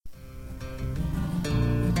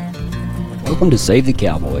Welcome to Save the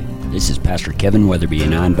Cowboy. This is Pastor Kevin Weatherby,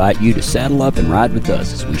 and I invite you to saddle up and ride with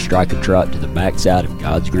us as we strike a trot to the backside of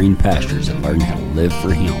God's green pastures and learn how to live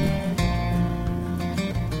for Him.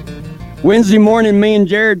 Wednesday morning, me and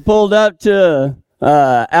Jared pulled up to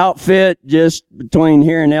outfit just between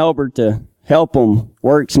here and Elbert to help them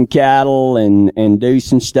work some cattle and do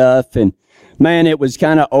some stuff. And man, it was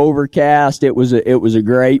kind of overcast. It was a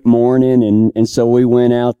great morning, and so we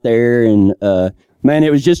went out there, and man,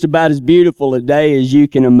 it was just about as beautiful a day as you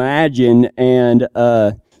can imagine. And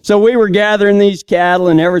so we were gathering these cattle,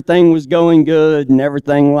 and everything was going good and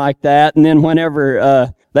everything like that. And then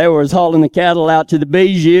whenever they was hauling the cattle out to the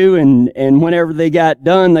Bijou, and whenever they got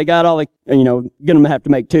done, they got all the, gonna have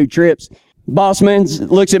to make 2 trips. Boss man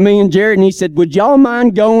looks at me and Jared, and he said, "Would y'all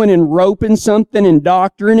mind going and roping something and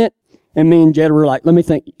doctoring it?" And me and Jared were like, "Let me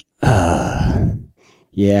think."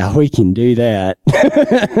 Yeah, we can do that.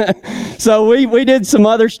 So we did some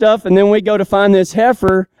other stuff, and then we go to find this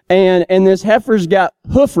heifer, and this heifer's got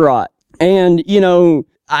hoof rot. And,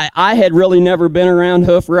 I had really never been around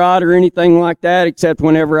hoof rot or anything like that, except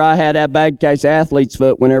whenever I had that bad case athlete's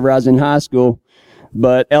foot whenever I was in high school.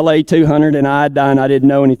 But LA-200 and iodine, I didn't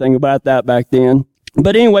know anything about that back then.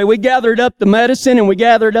 But anyway, we gathered up the medicine and we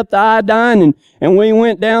gathered up the iodine, and we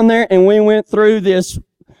went down there and we went through this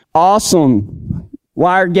awesome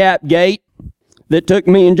wire gap gate that took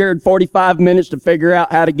me and Jared 45 minutes to figure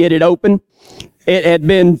out how to get it open. It had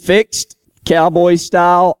been fixed cowboy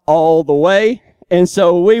style all the way. And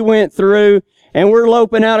so we went through, and we're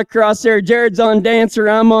loping out across there. Jared's on Dancer,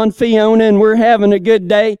 I'm on Fiona, and we're having a good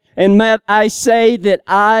day. And Matt, I say that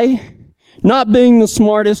I, not being the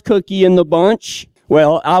smartest cookie in the bunch,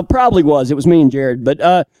 well, I probably was. It was me and Jared,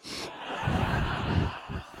 but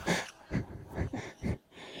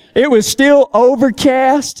it was still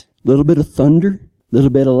overcast, a little bit of thunder, a little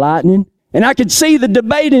bit of lightning. And I could see the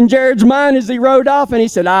debate in Jared's mind as he rode off, and he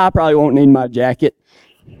said, "I probably won't need my jacket."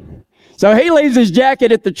 So he leaves his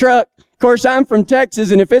jacket at the truck. Of course, I'm from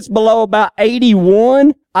Texas, and if it's below about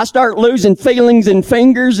 81, I start losing feelings in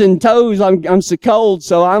fingers and toes. I'm so cold,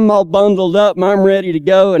 so I'm all bundled up, and I'm ready to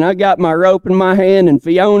go, and I got my rope in my hand, and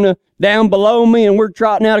Fiona down below me, and we're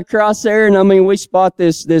trotting out across there, and we spot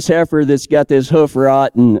this heifer that's got this hoof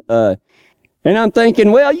rot, and I'm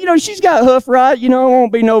thinking, well, she's got hoof rot, it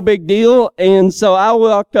won't be no big deal. And so I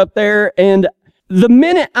walked up there, and the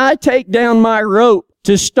minute I take down my rope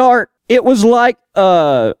to start, it was like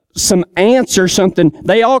some ants or something.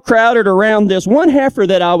 They all crowded around this one heifer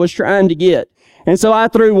that I was trying to get. And so I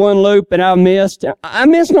threw one loop, and I missed. I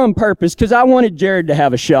missed on purpose because I wanted Jared to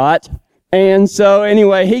have a shot. And so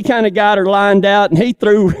anyway, he kind of got her lined out, and he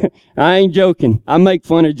threw, I ain't joking, I make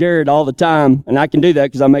fun of Jared all the time, and I can do that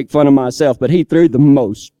because I make fun of myself, but he threw the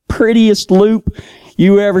most prettiest loop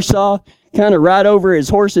you ever saw, kind of right over his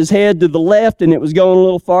horse's head to the left, and it was going a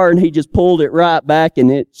little far, and he just pulled it right back, and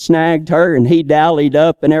it snagged her, and he dallied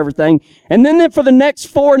up and everything. And then for the next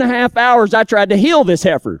 4.5 hours, I tried to heal this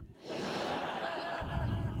heifer.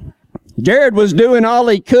 Jared was doing all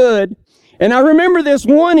he could. And I remember this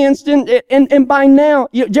one instant, and by now,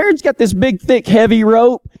 Jared's got this big, thick, heavy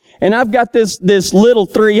rope, and I've got this little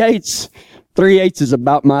 3/8. 3/8 is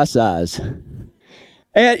about my size.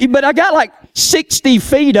 But I got like 60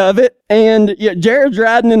 feet of it, and Jared's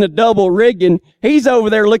riding in a double rigging. He's over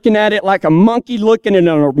there looking at it like a monkey looking at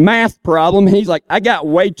a math problem. He's like, "I got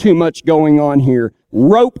way too much going on here.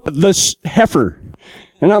 Rope this heifer."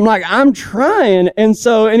 And I'm like, "I'm trying." And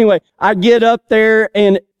so anyway, I get up there,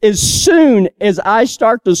 and as soon as I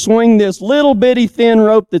start to swing this little bitty thin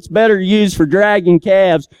rope that's better used for dragging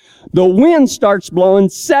calves, the wind starts blowing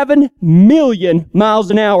 7 million miles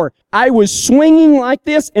an hour. I was swinging like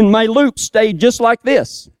this, and my loop stayed just like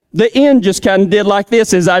this. The end just kind of did like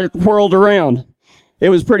this as I whirled around. It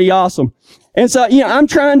was pretty awesome. And so, I'm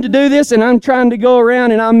trying to do this, and I'm trying to go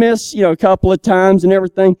around, and I miss, a couple of times and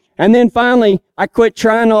everything. And then finally, I quit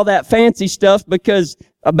trying all that fancy stuff because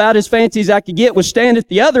about as fancy as I could get was stand at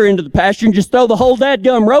the other end of the pasture and just throw the whole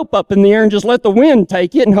dadgum rope up in the air and just let the wind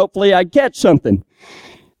take it, and hopefully I'd catch something.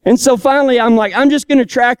 And so finally, I'm like, I'm just going to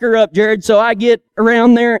track her up, Jared. So I get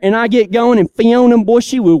around there, and I get going, and Fiona, boy,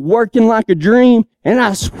 she was working like a dream. And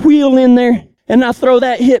I wheel in there, and I throw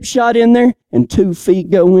that hip shot in there, and 2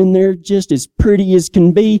 feet go in there just as pretty as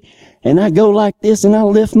can be. And I go like this, and I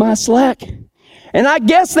lift my slack. And I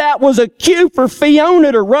guess that was a cue for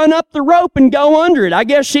Fiona to run up the rope and go under it. I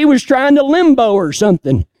guess she was trying to limbo or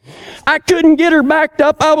something. I couldn't get her backed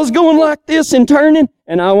up. I was going like this and turning,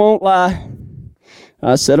 and I won't lie,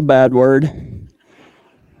 I said a bad word.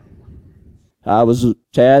 I was a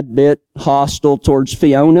tad bit hostile towards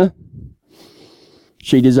Fiona.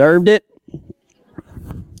 She deserved it.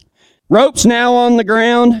 Rope's now on the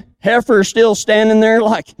ground. Heifer's still standing there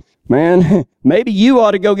like, man, maybe you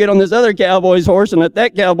ought to go get on this other cowboy's horse and let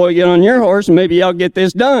that cowboy get on your horse, and maybe y'all get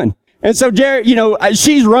this done. And so Jared,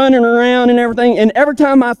 she's running around and everything, and every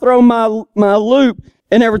time I throw my loop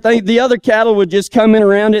and everything, the other cattle would just come in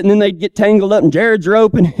around it, and then they'd get tangled up in Jared's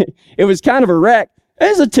rope, and it was kind of a wreck.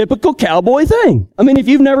 It's a typical cowboy thing. I mean, if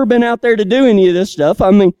you've never been out there to do any of this stuff,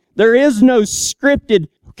 I mean, there is no scripted,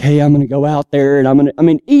 okay, I'm going to go out there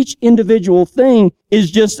and each individual thing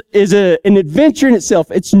is an adventure in itself.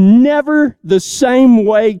 It's never the same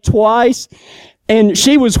way twice. And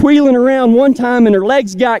she was wheeling around one time and her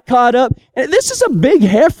legs got caught up. And this is a big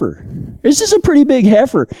heifer. This is a pretty big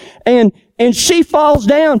heifer. And she falls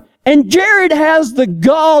down, and Jared has the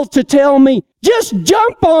gall to tell me, just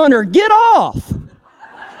jump on her, get off.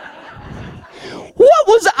 What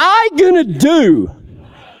was I gonna do?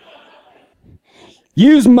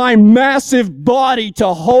 Use my massive body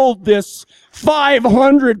to hold this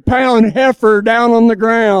 500-pound heifer down on the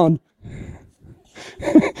ground.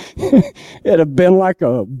 It'd have been like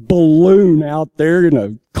a balloon out there in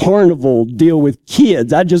a carnival deal with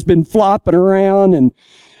kids. I'd just been flopping around, and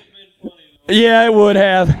yeah, it would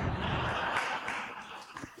have.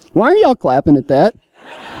 Why are y'all clapping at that?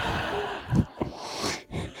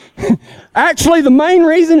 Actually, the main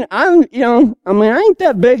reason I ain't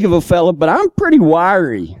that big of a fella, but I'm pretty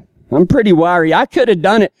wiry. I could have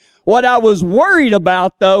done it. What I was worried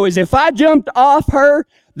about, though, is if I jumped off her,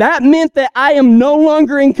 that meant that I am no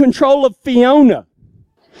longer in control of Fiona.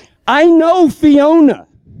 I know Fiona.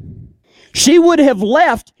 She would have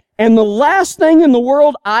left, and the last thing in the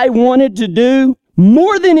world I wanted to do,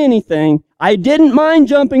 more than anything, I didn't mind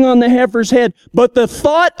jumping on the heifer's head, but the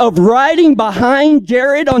thought of riding behind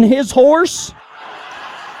Jared on his horse,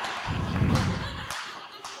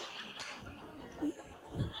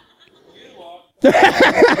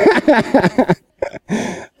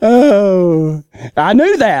 oh, I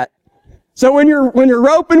knew that. So when you're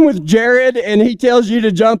roping with Jared and he tells you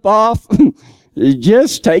to jump off,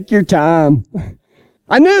 just take your time.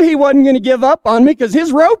 I knew he wasn't going to give up on me because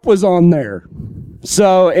his rope was on there.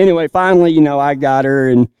 So anyway, finally, I got her,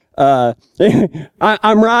 and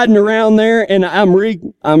I'm riding around there, and I'm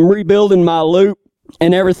rebuilding my loop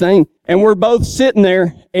and everything, and we're both sitting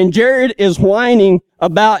there, and Jared is whining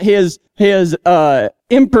about his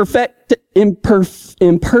imperfect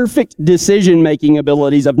decision-making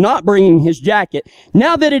abilities of not bringing his jacket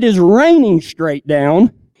now that it is raining straight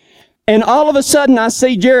down. And all of a sudden I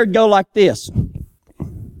see Jared go like this.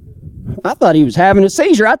 I thought he was having a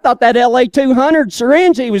seizure. I thought that LA 200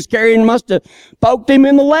 syringe he was carrying must have poked him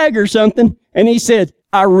in the leg or something. And he said,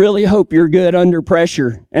 I really hope you're good under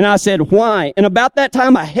pressure. And I said, why? And about that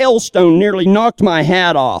time, a hailstone nearly knocked my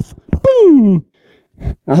hat off. Boom!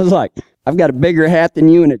 I was like, I've got a bigger hat than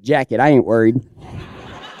you and a jacket. I ain't worried.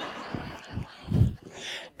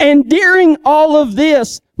 And during all of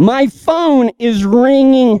this, my phone is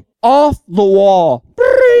ringing off the wall.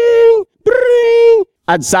 Bring, bring.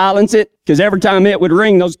 I'd silence it, because every time it would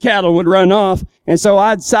ring, those cattle would run off. And so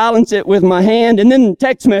I'd silence it with my hand, and then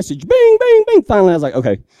text message, bing, bing, bing. Finally, I was like,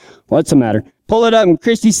 okay, what's the matter? Pull it up, and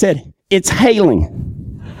Christy said, it's hailing.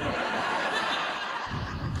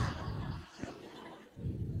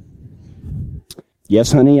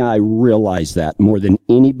 Yes, honey, I realize that. More than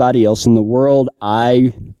anybody else in the world,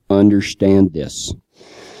 I understand this.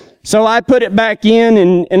 So I put it back in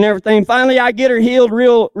and everything. Finally, I get her healed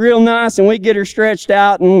real nice, and we get her stretched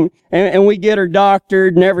out and we get her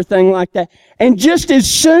doctored and everything like that. And just as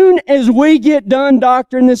soon as we get done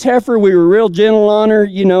doctoring this heifer, we were real gentle on her.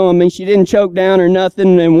 She didn't choke down or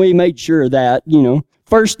nothing, and we made sure of that,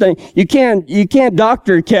 First thing, you can't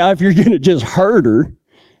doctor a cow if you're going to just hurt her.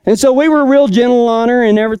 And so we were real gentle on her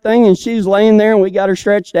and everything, and she was laying there, and we got her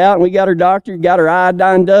stretched out, and we got her doctored, got her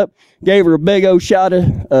iodined up, gave her a big old shot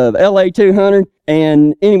of LA 200.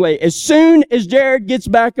 And anyway, as soon as Jared gets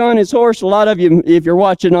back on his horse, a lot of you, if you're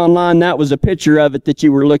watching online, that was a picture of it that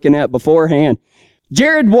you were looking at beforehand.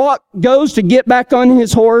 Jared goes to get back on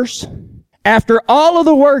his horse after all of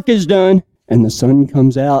the work is done, and the sun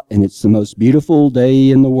comes out, and it's the most beautiful day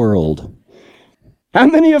in the world. How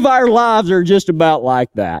many of our lives are just about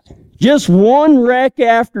like that? Just one wreck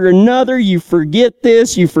after another. You forget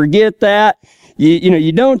this, you forget that.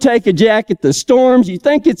 You don't take a jack at the storms. You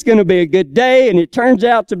think it's going to be a good day, and it turns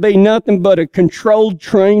out to be nothing but a controlled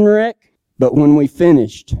train wreck. But when we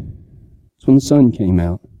finished, it's when the sun came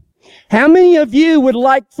out. How many of you would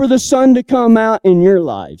like for the sun to come out in your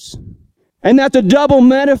lives? And that's a double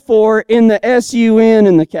metaphor in the S-U-N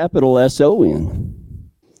and the capital S-O-N.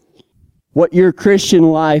 What your Christian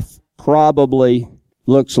life probably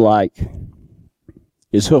looks like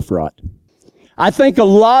is hoof rot. I think a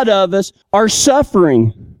lot of us are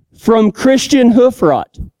suffering from Christian hoof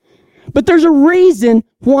rot. But there's a reason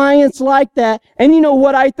why it's like that. And you know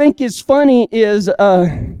what I think is funny is,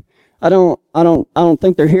 I don't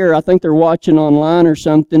think they're here. I think they're watching online or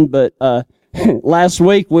something. But last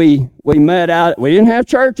week we met out. We didn't have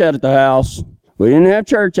church out at the house.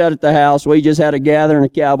 We just had a gathering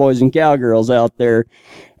of cowboys and cowgirls out there,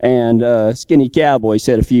 and Skinny Cowboy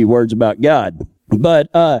said a few words about God.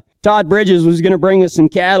 But Todd Bridges was going to bring us some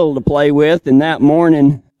cattle to play with, and that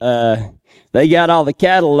morning they got all the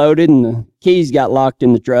cattle loaded, and the keys got locked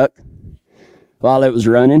in the truck while it was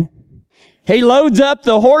running. He loads up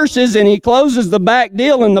the horses, and he closes the back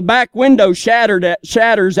deal, and the back window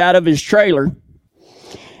shatters out of his trailer.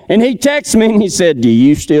 And he texts me, and he said, "Do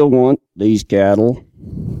you still want these cattle?"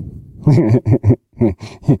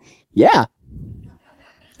 Yeah,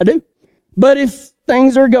 I do. But if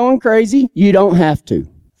things are going crazy, you don't have to.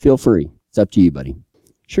 Feel free. It's up to you, buddy.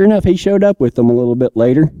 Sure enough, he showed up with them a little bit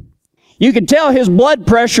later. You could tell his blood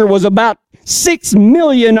pressure was about 6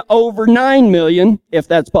 million over 9 million, if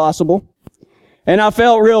that's possible. And I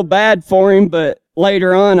felt real bad for him, but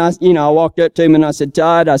later on, I walked up to him and I said,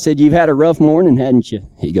 "Todd," I said, "you've had a rough morning, hadn't you?"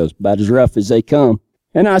 He goes, "About as rough as they come."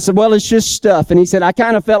 And I said, "Well, it's just stuff." And he said, "I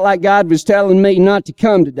kind of felt like God was telling me not to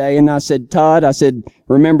come today." And I said, "Todd," I said,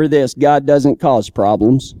 "remember this, God doesn't cause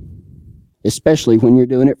problems, especially when you're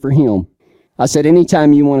doing it for Him." I said,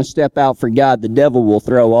 "Anytime you want to step out for God, the devil will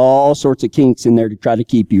throw all sorts of kinks in there to try to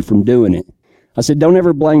keep you from doing it." I said, "Don't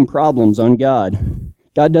ever blame problems on God.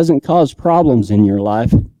 God doesn't cause problems in your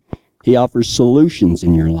life. He offers solutions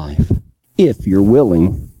in your life, if you're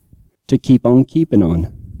willing to keep on keeping on."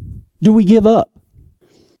 Do we give up?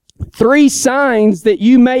 3 signs that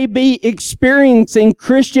you may be experiencing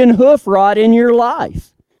Christian hoof rot in your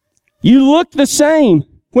life. You look the same.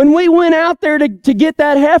 When we went out there to get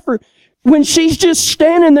that heifer, when she's just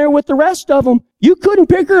standing there with the rest of them, you couldn't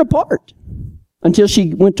pick her apart until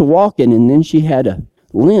she went to walking, and then she had a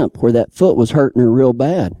limp where that foot was hurting her real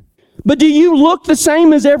bad. But do you look the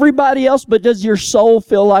same as everybody else, but does your soul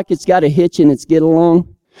feel like it's got a hitch in its get along?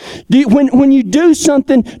 When you do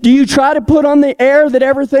something, do you try to put on the air that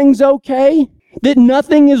everything's okay? That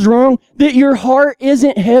nothing is wrong? That your heart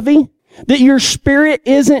isn't heavy? That your spirit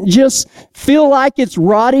isn't just feel like it's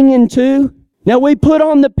rotting in two? Now we put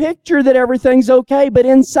on the picture that everything's okay, but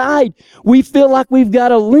inside we feel like we've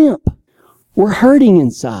got a limp. We're hurting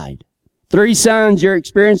inside. 3 signs you're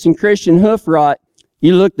experiencing Christian hoof rot.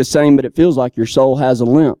 You look the same, but it feels like your soul has a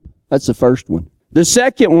limp. That's the first one. The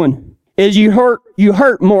second one is you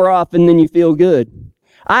hurt more often than you feel good.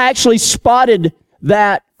 I actually spotted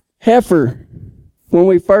that heifer when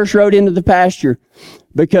we first rode into the pasture,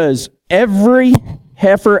 because every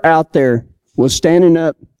heifer out there was standing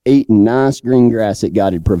up eating nice green grass that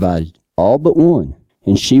God had provided. All but one.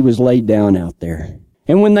 And she was laid down out there.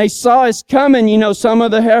 And when they saw us coming, some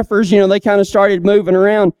of the heifers, they kind of started moving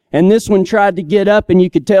around. And this one tried to get up, and you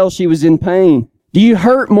could tell she was in pain. Do you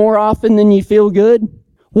hurt more often than you feel good?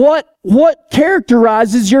 What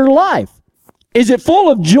characterizes your life? Is it full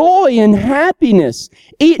of joy and happiness?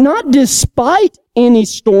 Not despite any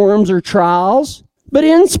storms or trials, but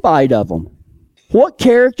in spite of them. What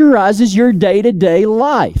characterizes your day-to-day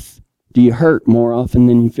life? Do you hurt more often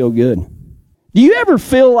than you feel good? Do you ever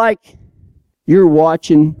feel like you're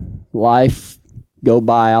watching life go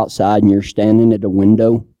by outside and you're standing at a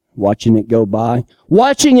window watching it go by?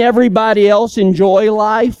 Watching everybody else enjoy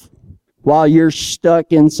life while you're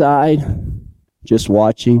stuck inside, just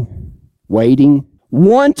watching, waiting,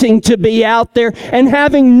 wanting to be out there and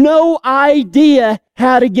having no idea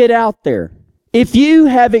how to get out there. If you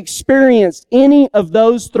have experienced any of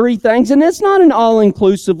those 3 things, and it's not an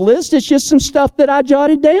all-inclusive list, it's just some stuff that I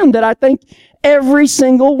jotted down that I think every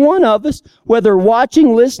single one of us, whether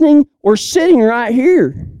watching, listening, or sitting right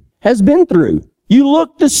here, has been through. You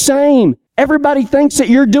look the same. Everybody thinks that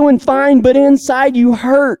you're doing fine, but inside you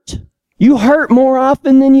hurt. You hurt more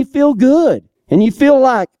often than you feel good. And you feel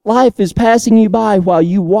like life is passing you by while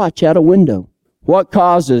you watch out a window. What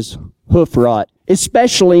causes hoof rot,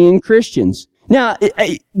 especially in Christians? Now,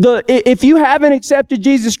 if you haven't accepted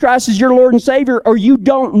Jesus Christ as your Lord and Savior, or you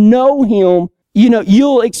don't know Him,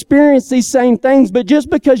 you'll experience these same things. But just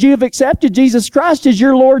because you have accepted Jesus Christ as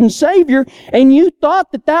your Lord and Savior, and you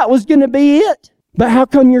thought that was going to be it, but how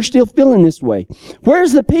come you're still feeling this way?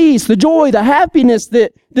 Where's the peace, the joy, the happiness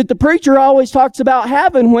that the preacher always talks about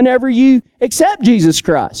having whenever you accept Jesus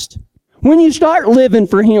Christ? When you start living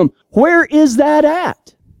for Him, where is that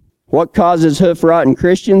at? What causes hoof rot in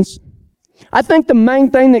Christians? I think the main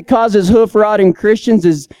thing that causes hoof rot in Christians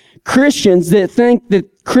is Christians that think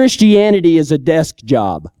that Christianity is a desk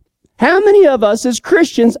job? How many of us as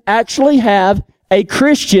Christians actually have a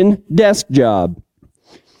Christian desk job?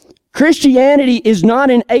 Christianity is not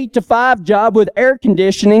an 8 to 5 job with air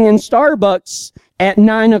conditioning and Starbucks at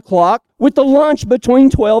 9 o'clock with the lunch between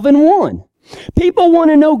 12 and 1. People want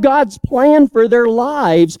to know God's plan for their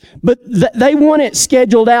lives, but they want it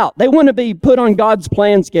scheduled out. They want to be put on God's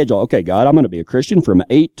plan schedule. Okay, God, I'm going to be a Christian from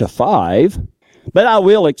 8 to 5, but I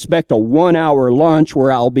will expect a 1-hour lunch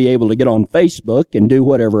where I'll be able to get on Facebook and do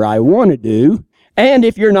whatever I want to do. And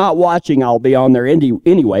if you're not watching, I'll be on there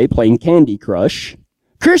anyway playing Candy Crush.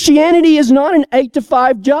 Christianity is not an 8 to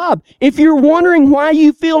 5 job. If you're wondering why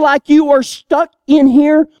you feel like you are stuck in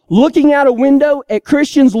here looking out a window at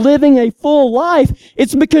Christians living a full life,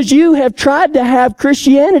 it's because you have tried to have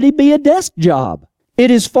Christianity be a desk job.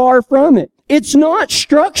 It is far from it. It's not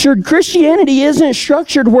structured. Christianity isn't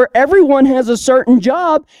structured where everyone has a certain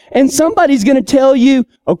job and somebody's going to tell you,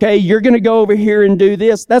 okay, you're going to go over here and do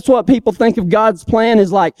this. That's what people think of God's plan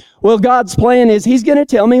is like. Well, God's plan is He's going to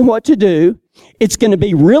tell me what to do. It's going to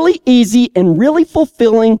be really easy and really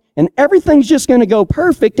fulfilling, and everything's just going to go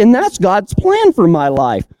perfect, and that's God's plan for my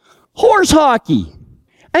life. Horse hockey.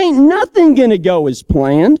 Ain't nothing going to go as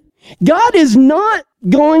planned. God is not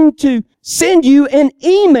going to send you an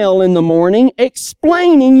email in the morning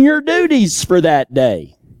explaining your duties for that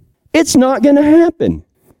day. It's not going to happen.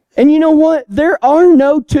 And you know what? There are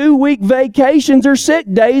no 2-week vacations or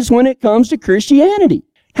sick days when it comes to Christianity.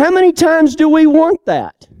 How many times do we want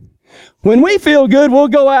that? When we feel good, we'll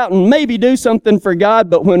go out and maybe do something for God,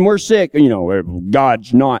 but when we're sick,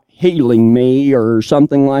 God's not healing me or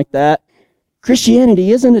something like that.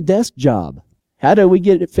 Christianity isn't a desk job. How do we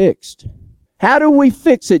get it fixed? How do we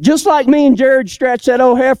fix it? Just like me and Jared stretch that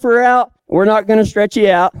old heifer out, we're not going to stretch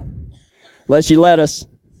you out unless you let us.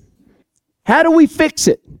 How do we fix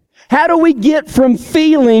it? How do we get from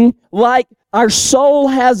feeling like our soul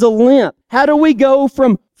has a limp? How do we go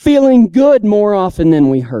from feeling good more often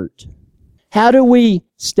than we hurt? How do we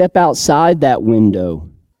step outside that window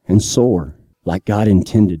and soar like God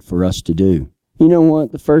intended for us to do? You know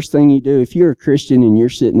what? The first thing you do, if you're a Christian and you're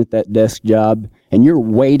sitting at that desk job and you're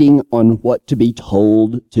waiting on what to be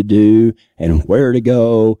told to do and where to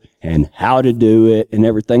go and how to do it and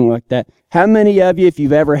everything like that, how many of you, if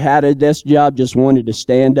you've ever had a desk job, just wanted to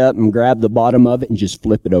stand up and grab the bottom of it and just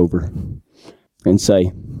flip it over and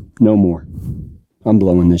say, no more. I'm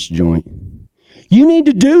blowing this joint. You need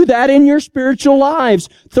to do that in your spiritual lives.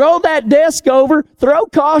 Throw that desk over, throw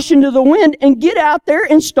caution to the wind, and get out there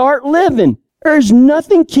and start living. There's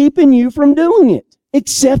nothing keeping you from doing it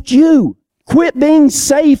except you. Quit being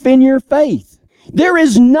safe in your faith. There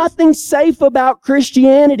is nothing safe about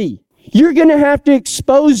Christianity. You're going to have to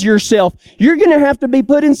expose yourself. You're going to have to be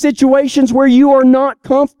put in situations where you are not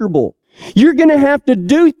comfortable. You're going to have to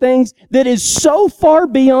do things that is so far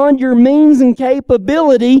beyond your means and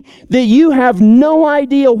capability that you have no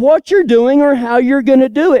idea what you're doing or how you're going to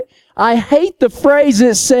do it. I hate the phrase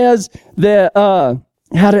that says that,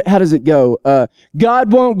 how does it go?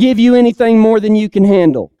 God won't give you anything more than you can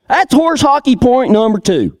handle. That's horse hockey point number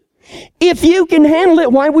 2. If you can handle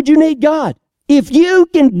it, why would you need God? If you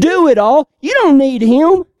can do it all, you don't need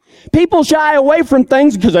Him. People shy away from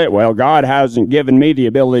things because, God hasn't given me the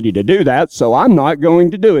ability to do that, so I'm not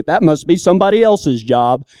going to do it. That must be somebody else's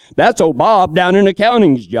job. That's old Bob down in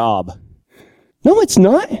accounting's job. No, it's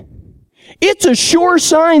not. It's a sure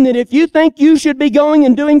sign that if you think you should be going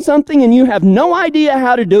and doing something and you have no idea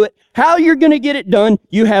how to do it, how you're going to get it done,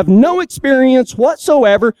 you have no experience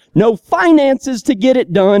whatsoever, no finances to get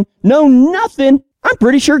it done, no nothing, I'm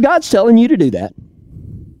pretty sure God's telling you to do that.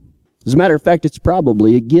 As a matter of fact, it's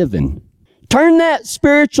probably a given. Turn that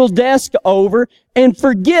spiritual desk over and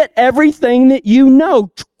forget everything that you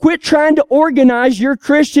know. Quit trying to organize your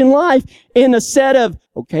Christian life in a set of,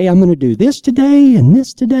 okay, I'm going to do this today and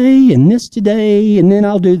this today and this today, and then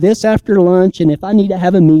I'll do this after lunch, and if I need to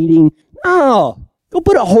have a meeting. No. Go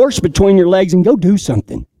put a horse between your legs and go do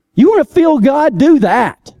something. You want to feel God? Do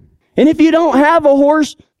that. And if you don't have a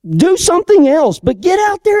horse, do something else. But get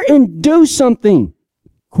out there and do something.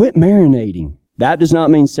 Quit marinating. That does not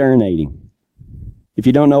mean serenading. If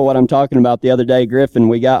you don't know what I'm talking about, the other day, Griffin,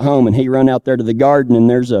 we got home and he run out there to the garden and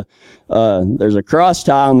there's a cross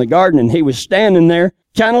tie on the garden and he was standing there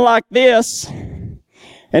kind of like this.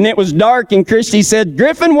 And it was dark and Christy said,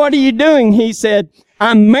 Griffin, what are you doing? He said,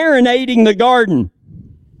 I'm marinating the garden.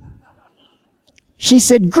 She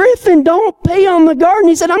said, Griffin, don't pee on the garden.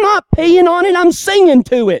 He said, I'm not peeing on it, I'm singing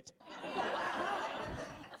to it.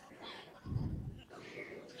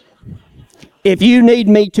 If you need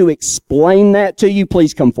me to explain that to you,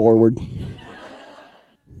 please come forward.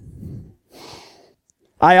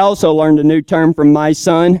 I also learned a new term from my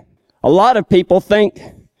son. A lot of people think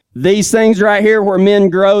these things right here where men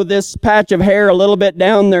grow this patch of hair a little bit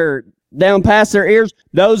down past their ears,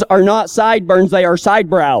 those are not sideburns, they are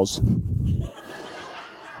sidebrows.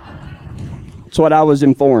 That's what I was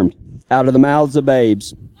informed out of the mouths of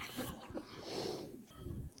babes.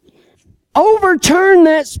 Overturn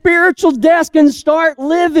that spiritual desk and start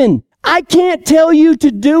living. I can't tell you to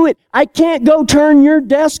do it. I can't go turn your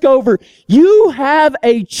desk over. You have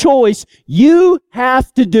a choice. You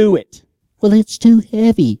have to do it. Well, it's too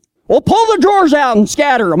heavy. Well, pull the drawers out and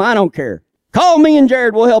scatter them. I don't care. Call me and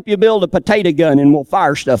Jared. We'll help you build a potato gun and we'll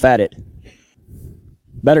fire stuff at it.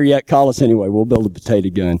 Better yet, call us anyway. We'll build a potato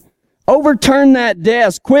gun. Overturn that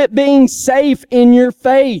desk. Quit being safe in your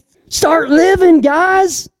faith. Start living,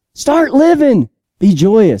 guys. Start living. Be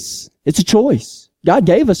joyous. It's a choice. God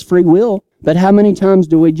gave us free will, but how many times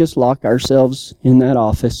do we just lock ourselves in that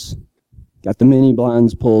office? Got the mini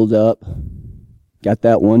blinds pulled up. Got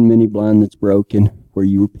that one mini blind that's broken where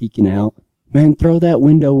you were peeking out. Man, throw that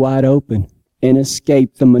window wide open and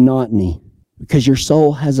escape the monotony because your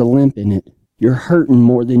soul has a limp in it. You're hurting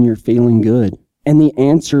more than you're feeling good. And the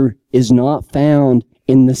answer is not found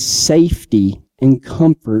in the safety and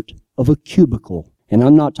comfort of a cubicle. And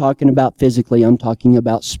I'm not talking about physically, I'm talking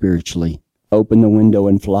about spiritually. Open the window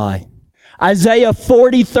and fly. Isaiah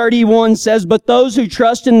 40:31 says, "But those who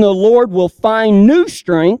trust in the Lord will find new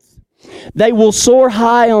strength. They will soar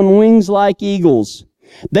high on wings like eagles.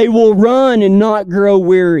 They will run and not grow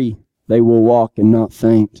weary. They will walk and not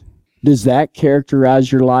faint." Does that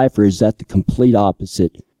characterize your life, or is that the complete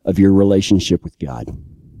opposite of your relationship with God?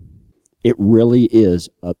 It really is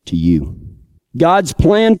up to you. God's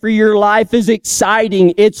plan for your life is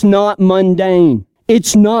exciting. It's not mundane.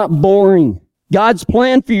 It's not boring. God's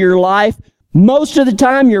plan for your life, most of the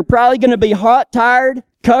time, you're probably going to be hot, tired,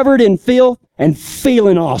 covered in filth, and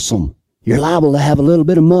feeling awesome. You're liable to have a little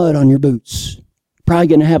bit of mud on your boots. Probably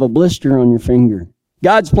going to have a blister on your finger.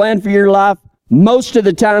 God's plan for your life, most of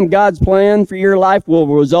the time, God's plan for your life will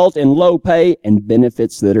result in low pay and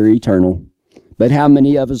benefits that are eternal. But how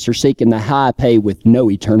many of us are seeking the high pay with no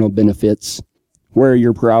eternal benefits? Where are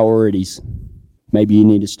your priorities? Maybe you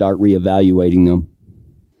need to start reevaluating them.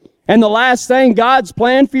 And the last thing, God's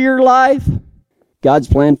plan for your life. God's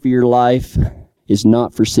plan for your life is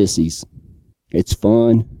not for sissies. It's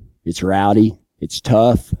fun. It's rowdy. It's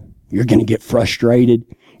tough. You're going to get frustrated.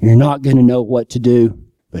 You're not going to know what to do.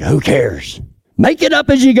 But who cares? Make it up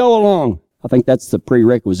as you go along. I think that's the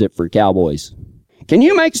prerequisite for cowboys. Can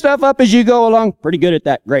you make stuff up as you go along? Pretty good at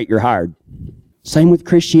that. Great, you're hired. Same with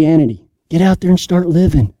Christianity. Get out there and start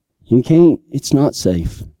living. You can't. It's not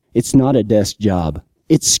safe. It's not a desk job.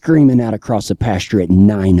 It's screaming out across a pasture at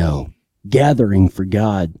 9:00, gathering for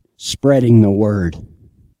God, spreading the word,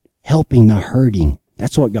 helping the hurting.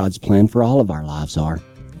 That's what God's plan for all of our lives are.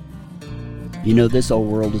 You know, this old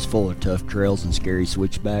world is full of tough trails and scary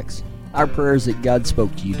switchbacks. Our prayer is that God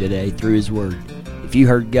spoke to you today through His Word. If you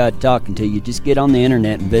heard God talking to you, just get on the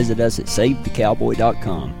internet and visit us at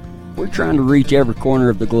SaveTheCowboy.com. We're trying to reach every corner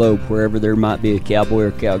of the globe wherever there might be a cowboy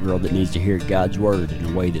or cowgirl that needs to hear God's Word in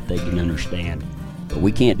a way that they can understand. But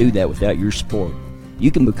we can't do that without your support.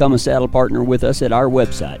 You can become a saddle partner with us at our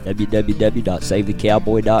website,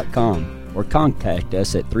 www.SaveTheCowboy.com, or contact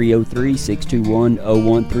us at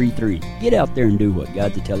 303-621-0133. Get out there and do what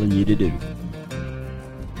God's telling you to do.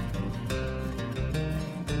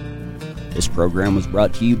 This program was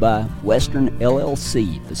brought to you by Western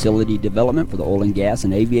LLC, facility development for the oil and gas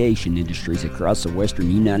and aviation industries across the western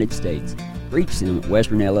United States. Reach them at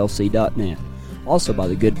westernllc.net. Also by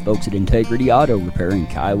the good folks at Integrity Auto Repair in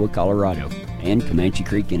Kiowa, Colorado, and Comanche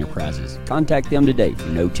Creek Enterprises. Contact them today for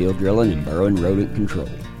no-till drilling and burrowing rodent control.